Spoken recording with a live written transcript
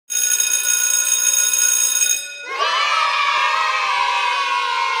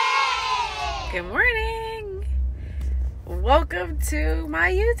Good morning. Welcome to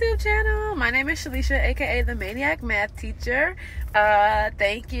my YouTube channel. My name is Shalisha, aka the Maniac Math Teacher.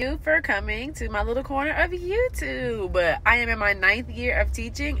 Thank you for coming to my little corner of YouTube. I am in my 9th year of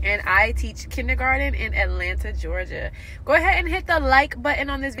teaching and I teach kindergarten in Atlanta, Georgia. Go ahead and hit the like button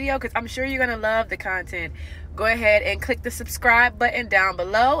on this video because I'm sure you're going to love the content. Go ahead and click the subscribe button down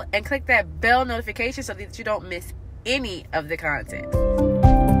below and click that bell notification so that you don't miss any of the content.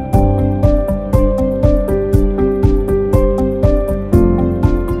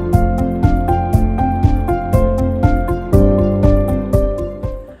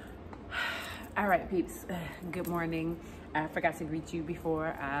 Peeps, good morning. I forgot to greet you before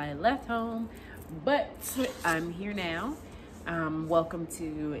I left home, but I'm here now. Welcome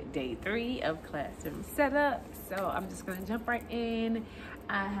to day 3 of classroom setup. So I'm just gonna jump right in.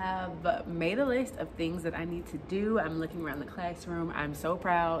 I have made a list of things that I need to do. I'm looking around the classroom. I'm so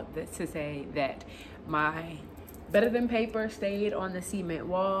proud to say that my better than paper stayed on the cement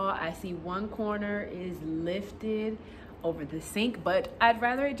wall. I see one corner is lifted over the sink, but I'd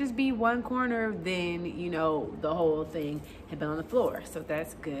rather it just be one corner than, you know, the whole thing had been on the floor. So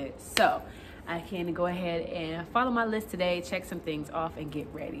that's good. So I can go ahead and follow my list today, check some things off and get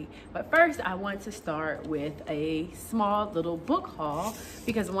ready. But first I want to start with a small little book haul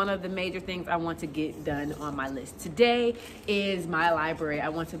because one of the major things I want to get done on my list today is my library. I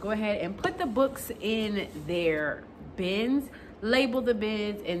want to go ahead and put the books in their bins, label the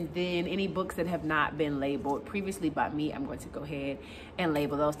bins, and then any books that have not been labeled previously by me, I'm going to go ahead and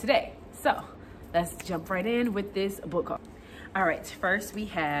label those today. So let's jump right in with this book haul. All right, first we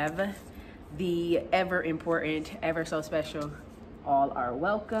have the ever important, ever so special, All Are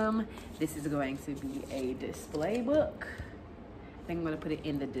Welcome. This is going to be a display book. I think I'm going to put it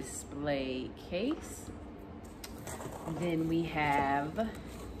in the display case. Then we have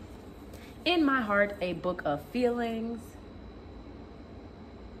In My Heart, a Book of Feelings.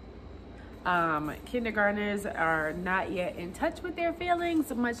 Kindergartners are not yet in touch with their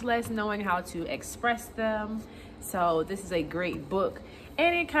feelings, much less knowing how to express them. So this is a great book,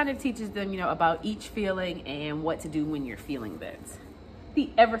 and it kind of teaches them, you know, about each feeling and what to do when you're feeling that.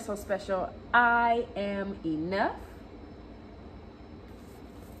 The ever so special I Am Enough.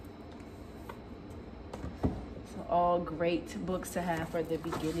 So all great books to have for the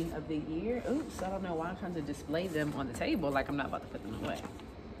beginning of the year. Oops, I don't know why I'm trying to display them on the table like I'm not about to put them away.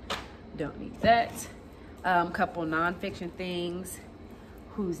 Don't need that. Couple nonfiction things.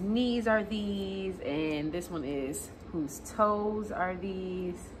 Whose knees are these? And this one is Whose toes are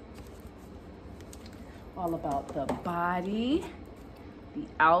these? All about the body. The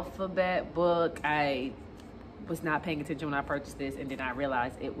alphabet book. I was not paying attention when I purchased this, and then I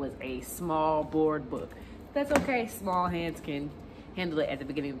realized it was a small board book. That's okay. Small hands can handle it at the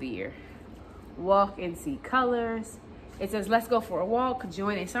beginning of the year. Walk and See Colors. It says, let's go for a walk,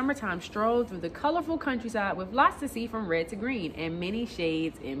 join a summertime stroll through the colorful countryside with lots to see from red to green and many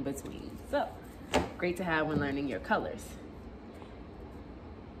shades in between. So, great to have when learning your colors.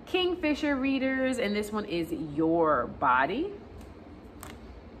 Kingfisher readers, and this one is Your Body.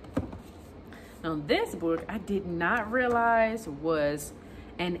 Now this book, I did not realize was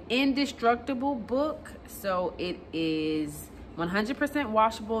an indestructible book. So it is 100%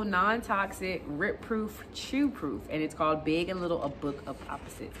 washable, non-toxic, rip-proof, chew-proof, and it's called Big and Little, a Book of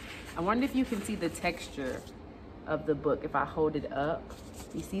Opposites. I wonder if you can see the texture of the book if I hold it up.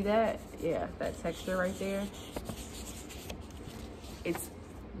 You see that? Yeah, that texture right there. It's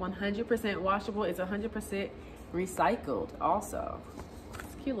 100% washable. It's 100% recycled also.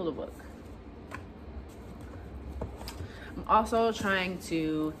 It's a cute little book. I'm also trying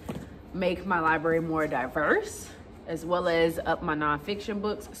to make my library more diverse, as well as up my nonfiction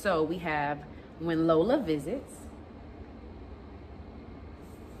books. So we have When Lola Visits.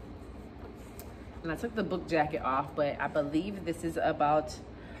 And I took the book jacket off, but I believe this is about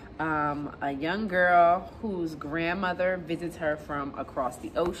a young girl whose grandmother visits her from across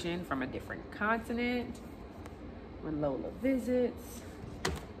the ocean, from a different continent. When Lola Visits.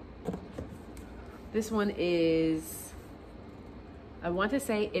 This one is, I want to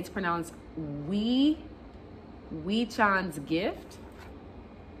say it's pronounced Wee Chan's Gift.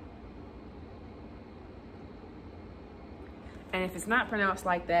 And if it's not pronounced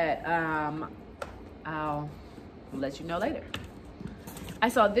like that, I'll let you know later. I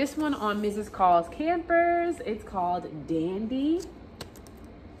saw this one on Mrs. Call's Campers. It's called Dandy.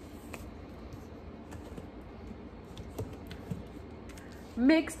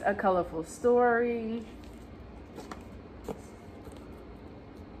 Mixed, a colorful story.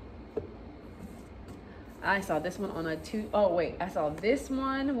 I saw this one on I saw this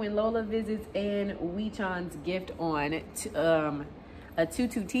one when Lola visits and Weechan's gift on a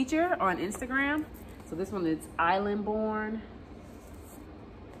tutu teacher on Instagram. So this one is Island Born.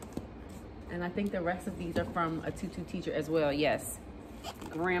 And I think the rest of these are from a tutu teacher as well. Yes.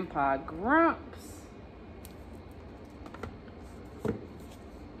 Grandpa Grumps.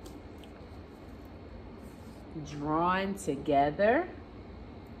 Drawn Together.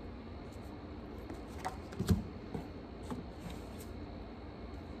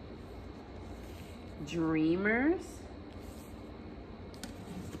 Dreamers.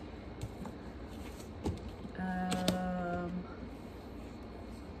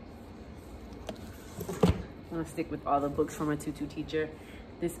 I'm gonna stick with all the books from a tutu teacher.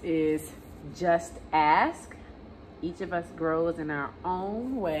 This is Just Ask. Each of us grows in our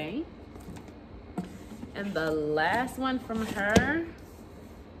own way. And the last one from her,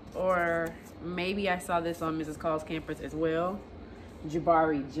 or maybe I saw this on Mrs. Call's campus as well,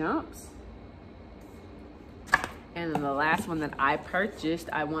 Jabari Jumps. And then the last one that I purchased,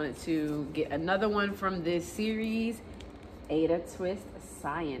 I wanted to get another one from this series, Ada Twist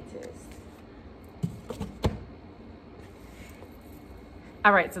Scientist.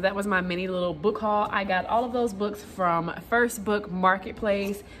 All right, so that was my mini little book haul. I got all of those books from First Book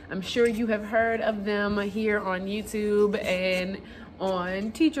Marketplace. I'm sure you have heard of them here on YouTube and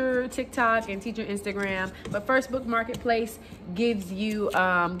on teacher TikTok and teacher Instagram. But First Book Marketplace gives you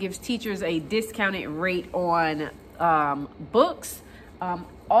gives teachers a discounted rate on books.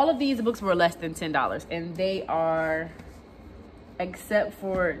 All of these books were less than $10, and they are, except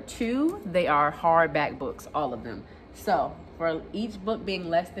for two, they are hardback books, all of them. So for each book being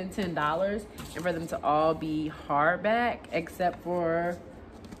less than $10 and for them to all be hardback except for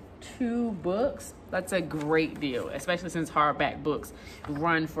two books, that's a great deal, especially since hardback books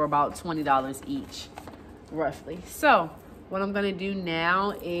run for about $20 each, roughly. So what I'm gonna do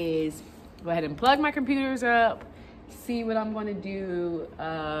now is go ahead and plug my computers up, see what I'm gonna do,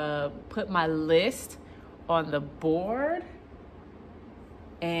 put my list on the board,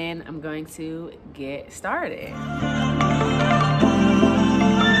 and I'm going to get started.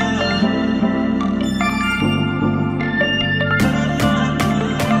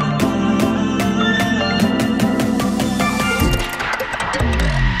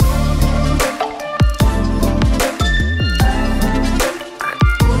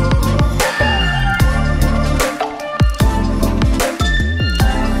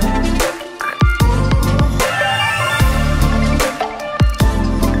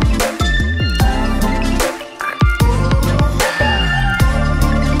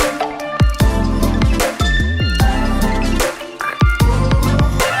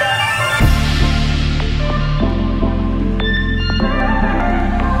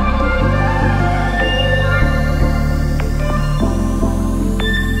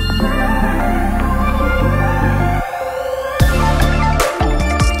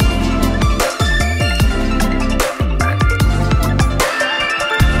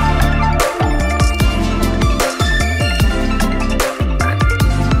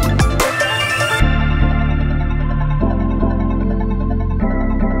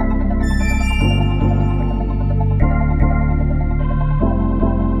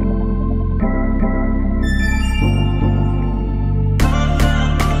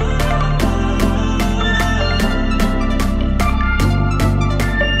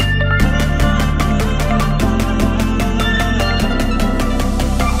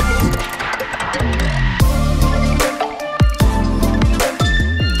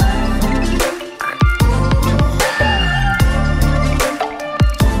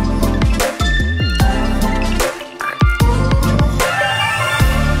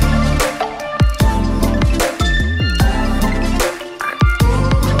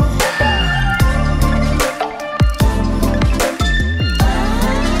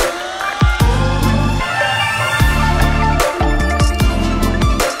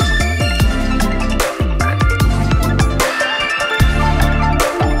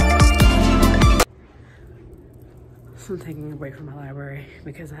 I'm taking a break from my library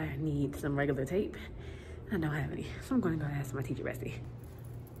because I need some regular tape. I don't have any, so I'm going to go ask my teacher bestie.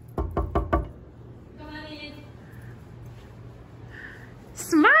 Come on in.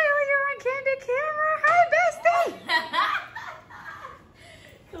 Smile, you're on candid camera. Hi, bestie.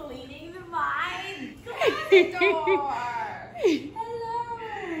 Cleaning the mind. Closet door. Hello.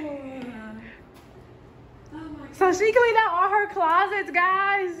 Oh my God. So she cleaned out all her closets,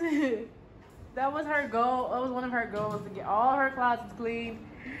 guys. That was her goal. That was one of her goals, to get all her closets clean.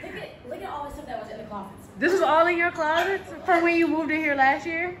 Look at all the stuff that was in the closets. This was all in your closets from when you moved in here last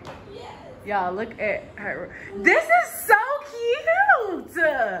year? Yes. Y'all, look at her. This is so cute.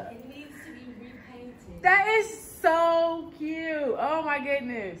 It needs to be repainted. That is so cute. Oh my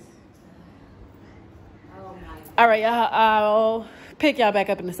goodness. Oh my. All right, y'all. I'll pick y'all back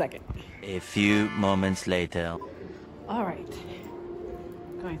up in a second. A few moments later. All right.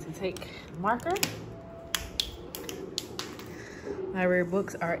 Going to take a marker. Library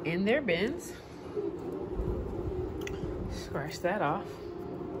books are in their bins. Scratch that off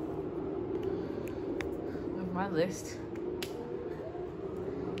of my list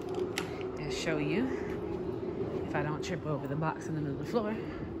and show you if I don't trip over the box in the middle of the floor.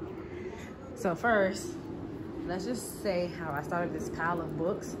 So first, let's just say how I started this pile of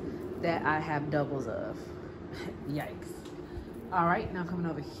books that I have doubles of. Yikes. All right, now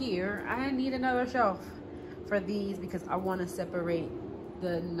coming over here, I need another shelf for these because I want to separate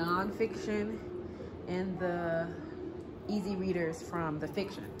the nonfiction and the easy readers from the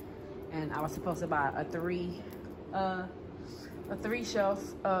fiction. And I was supposed to buy a three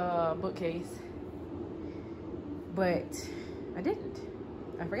shelf bookcase, but I didn't.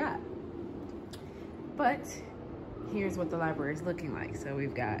 I forgot. But here's what the library is looking like. So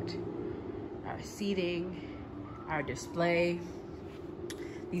we've got our seating, our display.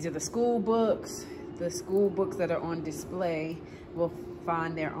 These are the school books. The school books that are on display will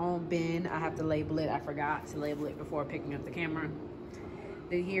find their own bin. I have to label it. I forgot to label it before picking up the camera.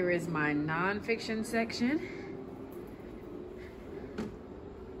 Then here is my nonfiction section.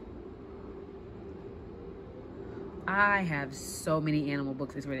 I have so many animal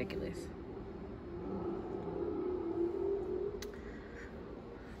books, it's ridiculous.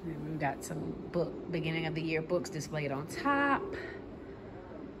 And we've got some beginning of the year books displayed on top.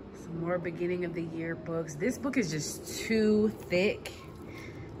 Some more beginning of the year books. This book is just too thick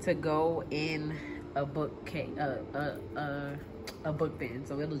to go in a bookcase, a book bin,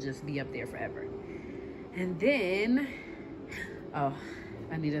 so it'll just be up there forever. And then, oh,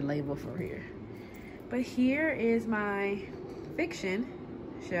 I need a label for here. But here is my fiction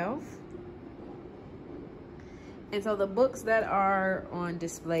shelf. And so the books that are on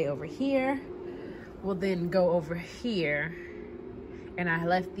display over here will then go over here. And I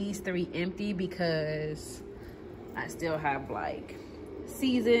left these three empty because I still have like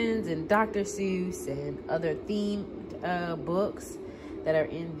Seasons and Dr. Seuss and other themed books that are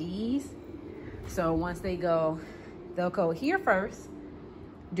in these. So once they go, they'll go here first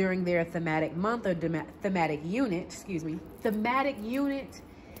during their thematic month or thematic unit,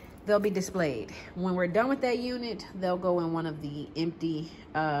 they'll be displayed. When we're done with that unit, they'll go in one of the empty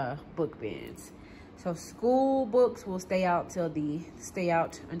book bins. So school books will stay out until the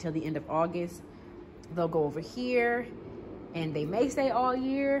end of August. They'll go over here, and they may stay all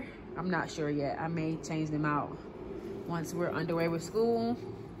year. I'm not sure yet. I may change them out once we're underway with school.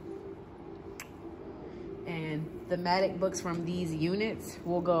 And thematic books from these units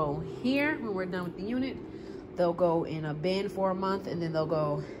will go here when we're done with the unit. They'll go in a bin for a month, and then they'll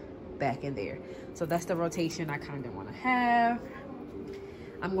go back in there. So that's the rotation I kind of want to have.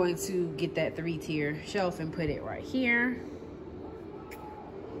 I'm going to get that 3-tier shelf and put it right here.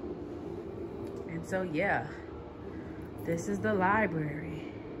 And so yeah, this is the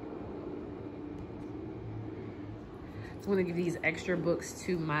library. I want to give these extra books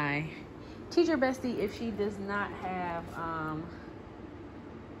to my teacher bestie if she does not have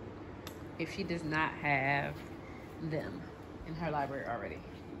them in her library already.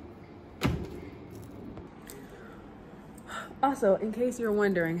 Also, in case you're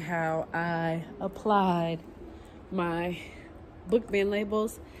wondering how I applied my book bin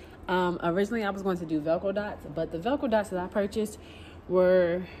labels, originally I was going to do Velcro dots, but the Velcro dots that I purchased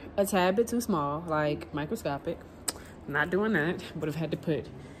were a tad bit too small, like microscopic. Not doing that. Would have had to put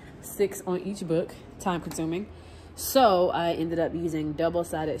 6 on each book, time consuming. So I ended up using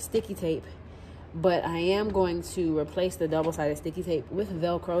double-sided sticky tape, but I am going to replace the double-sided sticky tape with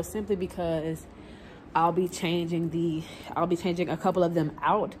Velcro simply because I'll be changing a couple of them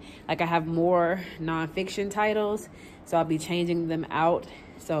out. Like I have more nonfiction titles, so I'll be changing them out.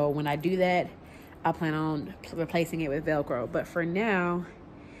 So when I do that, I plan on replacing it with Velcro. But for now,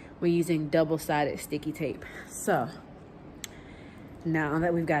 we're using double-sided sticky tape. So now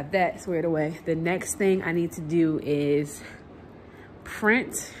that we've got that squared away, the next thing I need to do is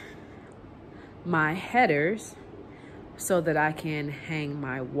print my headers so that I can hang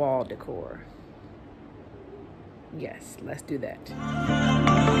my wall decor. Yes, let's do that.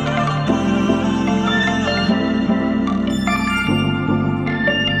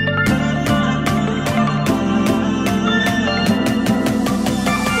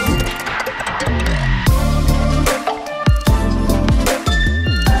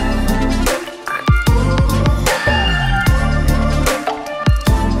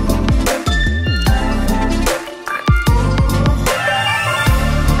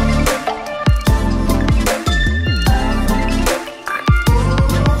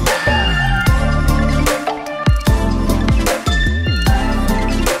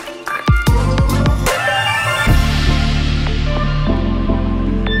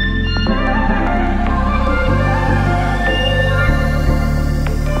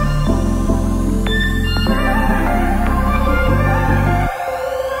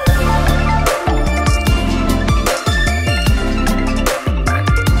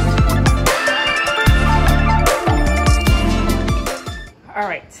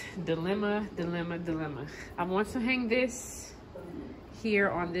 right, dilemma. I want to hang this here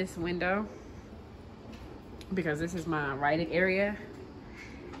on this window because this is my writing area.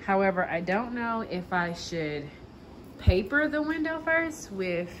 However, I don't know if I should paper the window first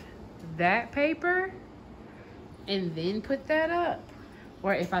with that paper and then put that up,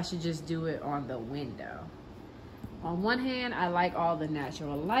 or if I should just do it on the window. On one hand, I like all the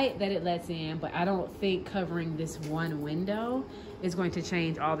natural light that it lets in, but I don't think covering this one window is going to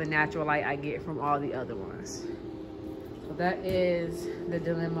change all the natural light I get from all the other ones. So that is the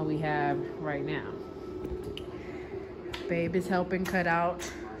dilemma we have right now. Babe is helping cut out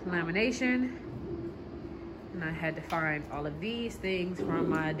lamination, and I had to find all of these things from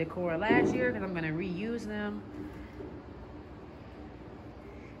my decor last year because I'm going to reuse them.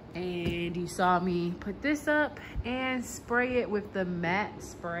 And you saw me put this up and spray it with the matte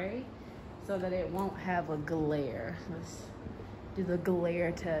spray so that it won't have a glare. Let's do the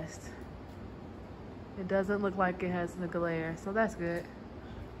glare test. It doesn't look like it has the glare, so that's good.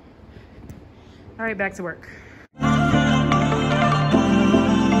 All right, back to work.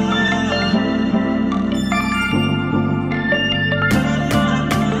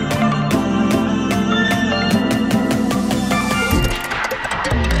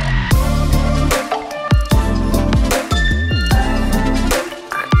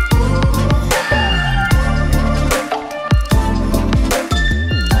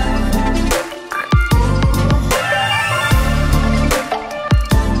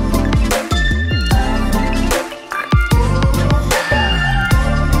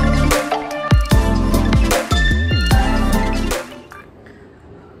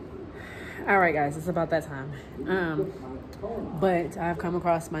 All right, guys, it's about that time. But I've come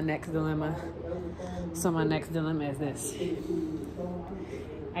across my next dilemma. So my next dilemma is this.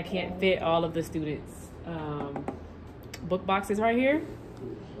 I can't fit all of the students' book boxes right here.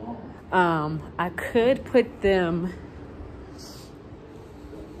 I could put them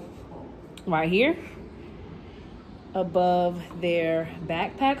right here above their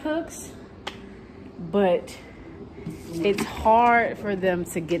backpack hooks, but it's hard for them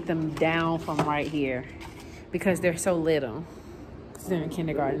to get them down from right here because they're so little. They're in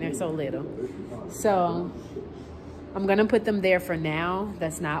kindergarten, they're so little. So I'm gonna put them there for now.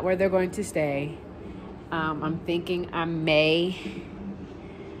 That's not where they're going to stay. I'm thinking I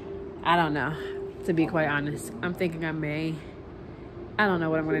don't know, to be quite honest. I don't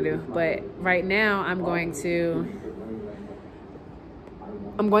know what I'm gonna do, but right now I'm going to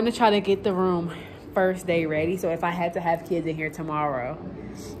try to get the room first day ready. So if I had to have kids in here tomorrow,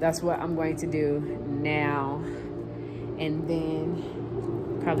 that's what I'm going to do now, and then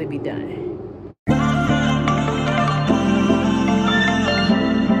probably be done.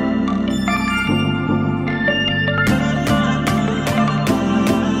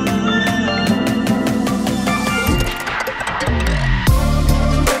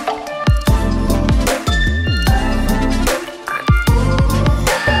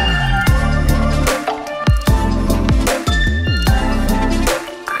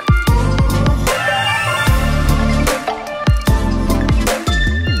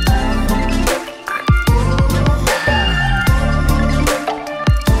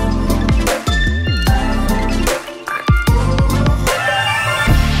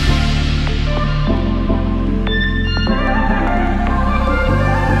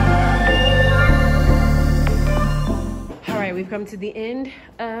 We've come to the end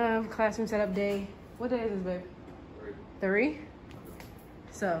of classroom setup day. What day is this, babe? 3.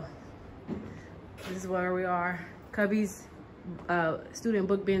 So this is where we are. Cubby's student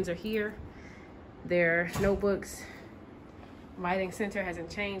book bins are here. Their notebooks. Writing center hasn't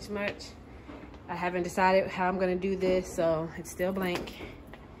changed much. I haven't decided how I'm gonna do this, so it's still blank.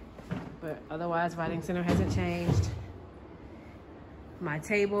 But otherwise, writing center hasn't changed. My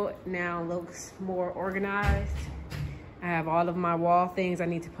table now looks more organized. I have all of my wall things I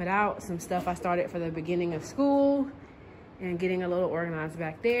need to put out, some stuff I started for the beginning of school, and getting a little organized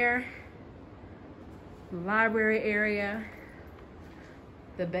back there. Library area,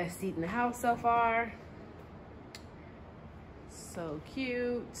 the best seat in the house so far. So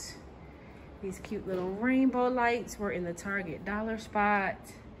cute. These cute little rainbow lights were in the Target dollar spot.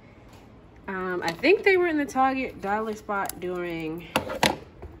 I think they were in the Target dollar spot during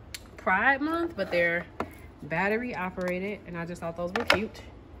Pride Month, but they're battery operated, and I just thought those were cute.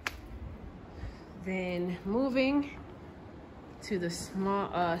 Then moving to the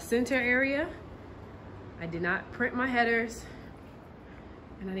small center area. I did not print my headers,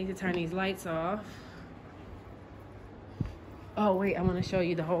 and I need to turn these lights off. Oh wait, I want to show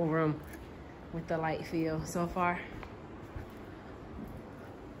you the whole room with the light feel so far.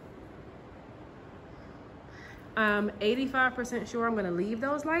 I'm 85% sure I'm gonna leave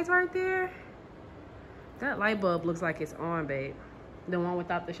those lights right there. That light bulb looks like it's on, babe. The one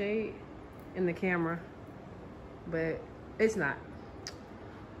without the shade in the camera, but it's not.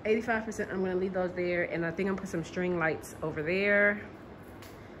 85% I'm gonna leave those there, and I think I'm gonna put some string lights over there.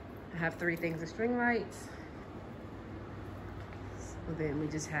 I have 3 things of string lights. So then we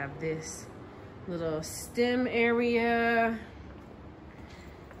just have this little stem area.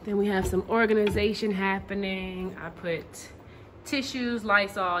 Then we have some organization happening. I put tissues,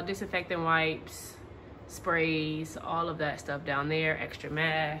 Lysol, disinfectant wipes, sprays, all of that stuff down there, extra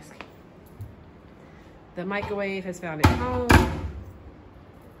mask. The microwave has found its home.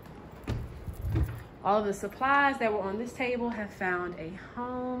 All of the supplies that were on this table have found a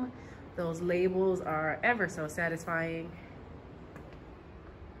home. Those labels are ever so satisfying.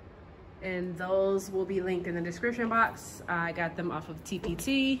 And those will be linked in the description box. I got them off of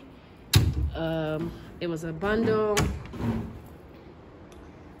TPT. It was a bundle.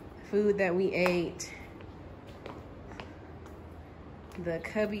 Food that we ate. The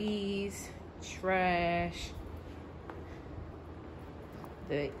cubbies, trash.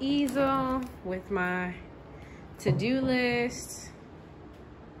 The easel with my to-do list.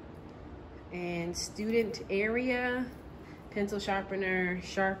 And student area. Pencil sharpener,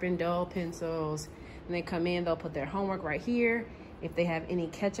 sharpen dull pencils. When they come in, they'll put their homework right here. If they have any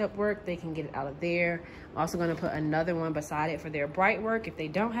catch-up work, they can get it out of there. I'm also gonna put another one beside it for their bright work if they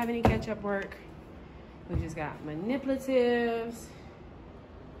don't have any catch-up work. We just got manipulatives.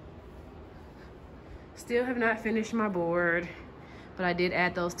 Still have not finished my board, but I did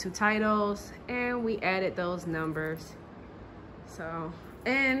add those 2 titles and we added those numbers. So,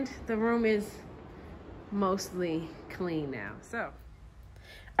 and the room is mostly clean now. So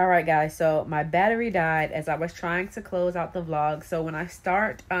all right guys, so my battery died as I was trying to close out the vlog. So when I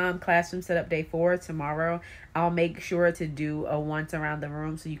start classroom setup day 4 tomorrow, I'll make sure to do a once around the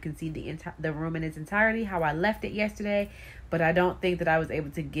room so you can see the room in its entirety, how I left it yesterday. But I don't think that I was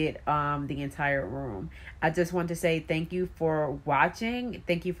able to get the entire room. I just want to say thank you for watching.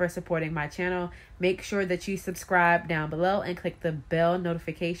 Thank you for supporting my channel. Make sure that you subscribe down below and click the bell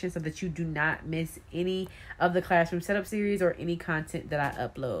notification so that you do not miss any of the classroom setup series or any content that I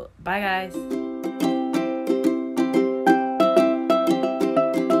upload. Bye guys.